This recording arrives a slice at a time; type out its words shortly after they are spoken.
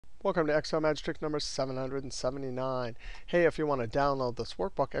Welcome to Excel Magic Trick number 779. Hey, if you want to download this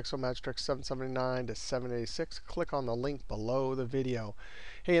workbook, Excel Magic Trick 779 to 786, click on the link below the video.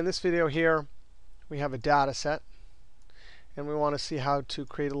 Hey, in this video here, we have a data set, and we want to see how to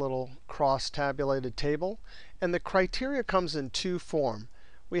create a little cross-tabulated table. And the criteria comes in two forms.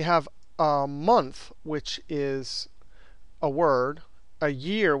 We have a month, which is a word, a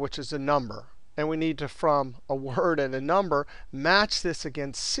year, which is a number. And we need to, from a word and a number, match this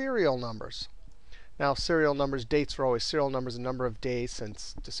against serial numbers. Now, serial numbers, dates are always serial numbers, a number of days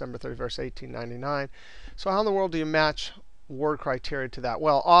since December 31st, 1899. So how in the world do you match word criteria to that?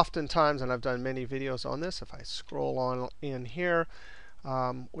 Well, oftentimes, and I've done many videos on this, if I scroll on in here,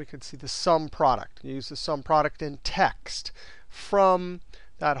 we can see the sum product. Use the sum product in text. From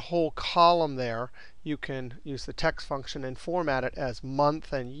that whole column there, you can use the text function and format it as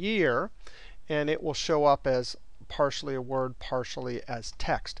month and year. And it will show up as partially a word, partially as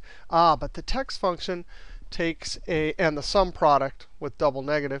text. But the text function takes and the sum product with double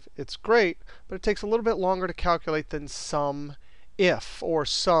negative, it's great, but it takes a little bit longer to calculate than SUMIF or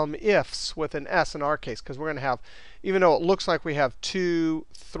SUMIFS with an S in our case, because we're going to have, even though it looks like we have 2,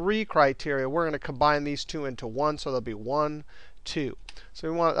 3 criteria, we're going to combine these two into one, so there'll be 1, 2.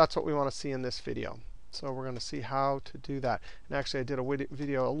 So that's what we want to see in this video. So we're going to see how to do that. And actually, I did a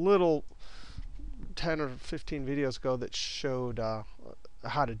video a little 10 or 15 videos ago that showed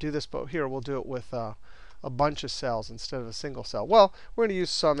how to do this. But here we'll do it with a bunch of cells instead of a single cell. Well, we're going to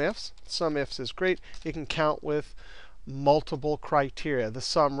use SUMIFS. SUMIFS is great. It can count with multiple criteria. The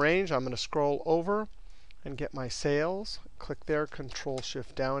sum range, I'm going to scroll over and get my sales. Click there,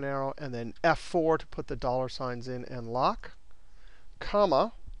 Control-Shift down arrow, and then F4 to put the dollar signs in and lock,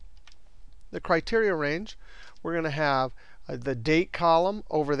 comma. The criteria range, we're going to have the date column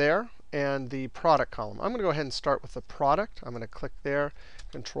over there and the product column. I'm going to go ahead and start with the product. I'm going to click there,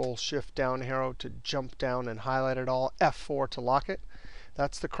 Control-Shift down arrow to jump down and highlight it all, F4 to lock it.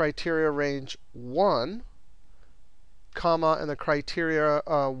 That's the criteria range 1, comma, and the criteria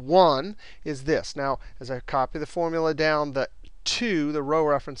 1 is this. Now, as I copy the formula down, the 2, the row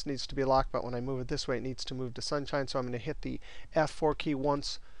reference, needs to be locked. But when I move it this way, it needs to move to sunshine. So I'm going to hit the F4 key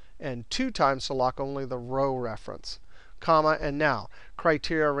once and 2 times to lock only the row reference, comma. And now,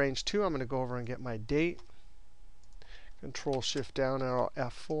 criteria range 2, I'm going to go over and get my date. Control-Shift down arrow,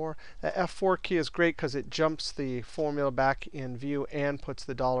 F4. The F4 key is great because it jumps the formula back in view and puts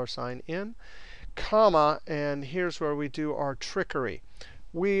the dollar sign in, comma. And here's where we do our trickery.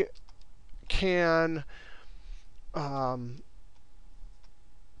 We can, and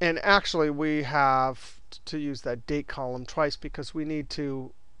actually, we have to use that date column twice because we need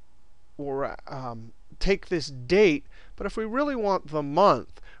to take this date. But if we really want the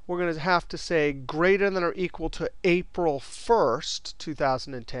month, we're going to have to say greater than or equal to April 1st,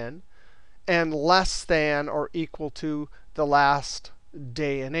 2010, and less than or equal to the last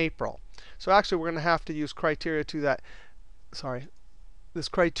day in April. So actually, we're going to have to use criteria to that. Sorry, this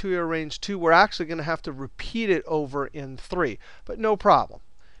criteria range 2, we're actually going to have to repeat it over in 3. But no problem.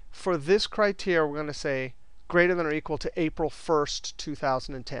 For this criteria, we're going to say greater than or equal to April 1st,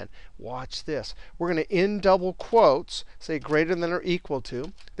 2010. Watch this. We're going to, in double quotes, say greater than or equal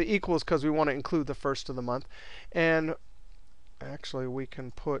to. The equal is because we want to include the first of the month. And actually, we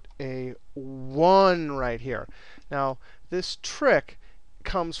can put a 1 right here. Now, this trick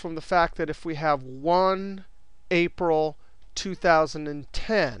comes from the fact that if we have 1 April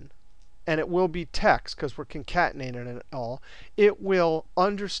 2010, and it will be text because we're concatenating it all, it will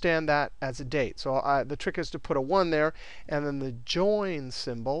understand that as a date. So the trick is to put a 1 there, and then the join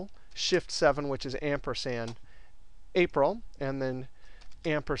symbol, Shift 7, which is ampersand April, and then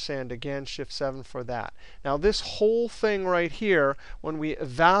ampersand again, Shift 7 for that. Now, this whole thing right here, when we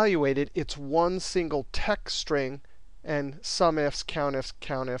evaluate it, it's one single text string, and SUMIFS, COUNTIFs,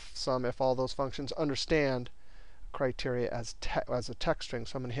 COUNTIF, SUMIF, all those functions understand criteria as a text string.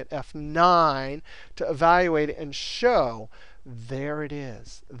 So I'm going to hit F9 to evaluate it and show. There it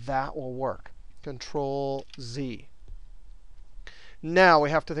is. That will work. Control Z. Now we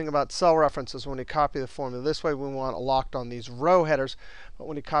have to think about cell references when we copy the formula. This way we want it locked on these row headers. But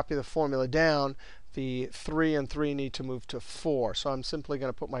when you copy the formula down, the 3 and 3 need to move to 4. So I'm simply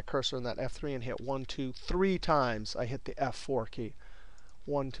going to put my cursor in that F3 and hit 1, 2, 3 times. I hit the F4 key.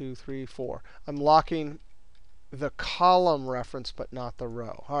 1, 2, 3, 4. I'm locking the column reference, but not the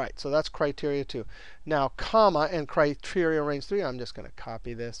row. All right, so that's criteria 2. Now, comma and criteria range 3, I'm just going to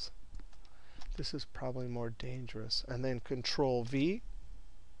copy this. This is probably more dangerous. And then Control V,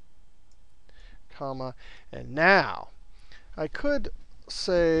 comma. And now, I could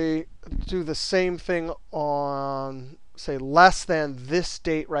say do the same thing on say less than this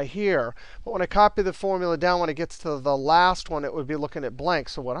date right here. But when I copy the formula down, when it gets to the last one, it would be looking at blank.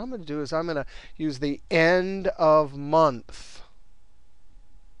 So what I'm going to do is I'm going to use the end of month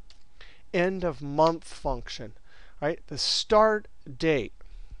function, right? The start date.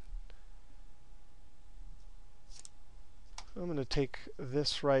 I'm going to take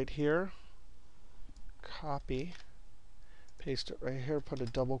this right here, copy, paste it right here, put a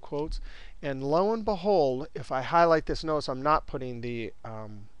double quotes. And lo and behold, if I highlight this, notice I'm not putting the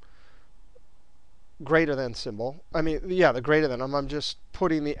greater than symbol. I mean, yeah, the greater than. I'm just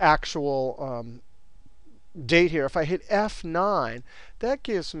putting the actual date here. If I hit F9, that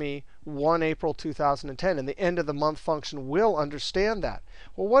gives me 1 April 2010. And the end of the month function will understand that.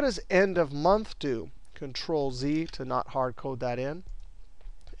 Well, what does end of month do? Control Z to not hard code that in.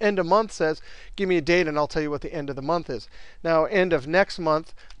 End of month says, give me a date and I'll tell you what the end of the month is. Now, end of next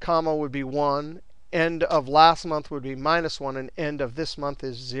month, comma would be 1. End of last month would be -1. And end of this month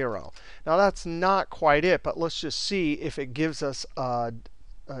is 0. Now, that's not quite it. But let's just see if it gives us a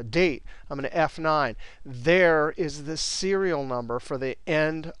date. I'm going to F9. There is the serial number for the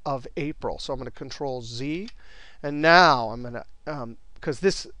end of April. So I'm going to Control Z. And now I'm going to, because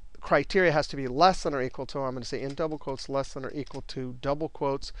this criteria has to be less than or equal to, I'm going to say in double quotes less than or equal to double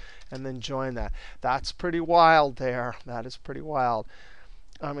quotes, and then join that. That's pretty wild there. That is pretty wild.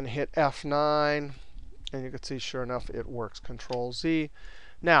 I'm going to hit F9. And you can see, sure enough, it works. Control Z.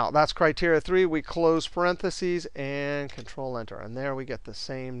 Now, that's criteria 3. We close parentheses and Control Enter. And there we get the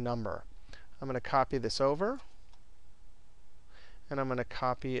same number. I'm going to copy this over. And I'm going to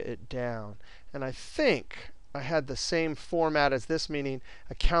copy it down. And I think I had the same format as this, meaning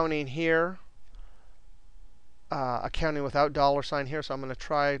accounting here, accounting without $sign here. So I'm going to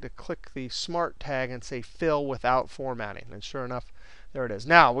try to click the Smart tag and say fill without formatting. And sure enough, there it is.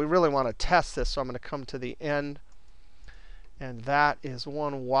 Now, we really want to test this. So I'm going to come to the end. And that is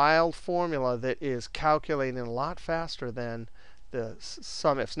one wild formula that is calculating a lot faster than the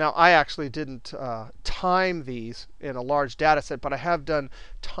SUMIFs. Now, I actually didn't time these in a large data set, but I have done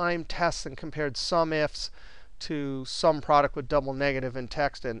time tests and compared SUMIFs to SUMPRODUCT with double negative in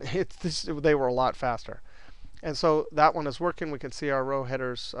text, and they were a lot faster. And so that one is working. We can see our row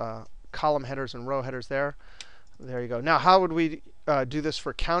headers, column headers, and row headers there. There you go. Now, how would we do this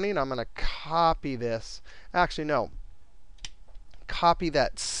for counting? I'm going to copy this. Actually, no. Copy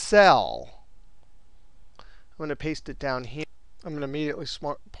that cell. I'm going to paste it down here. I'm going to immediately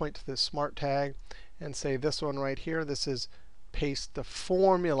point to this Smart tag and say this one right here. This is paste the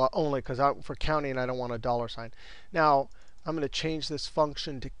formula only, because for counting, I don't want a $sign. Now, I'm going to change this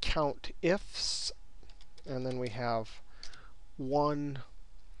function to COUNTIFS. And then we have one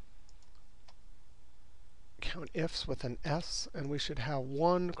COUNTIFS with an S. And we should have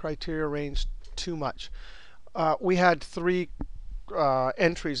one criteria range too much. We had 3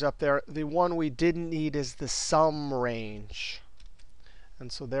 entries up there. The one we didn't need is the sum range.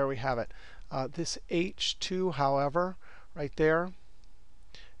 And so there we have it. This H2, however, right there,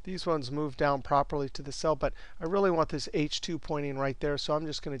 these ones move down properly to the cell. But I really want this H2 pointing right there. So I'm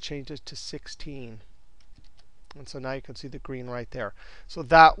just going to change it to 16. And so now you can see the green right there. So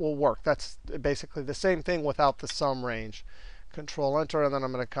that will work. That's basically the same thing without the sum range. Control Enter, and then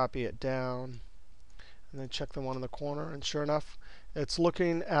I'm going to copy it down. And then check the one in the corner. And sure enough, it's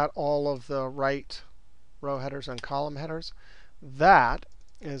looking at all of the right row headers and column headers. That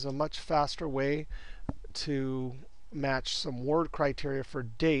is a much faster way to match some word criteria for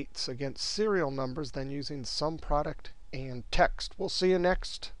dates against serial numbers than using SUMPRODUCT and TEXT. We'll see you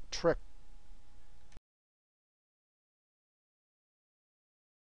next trick.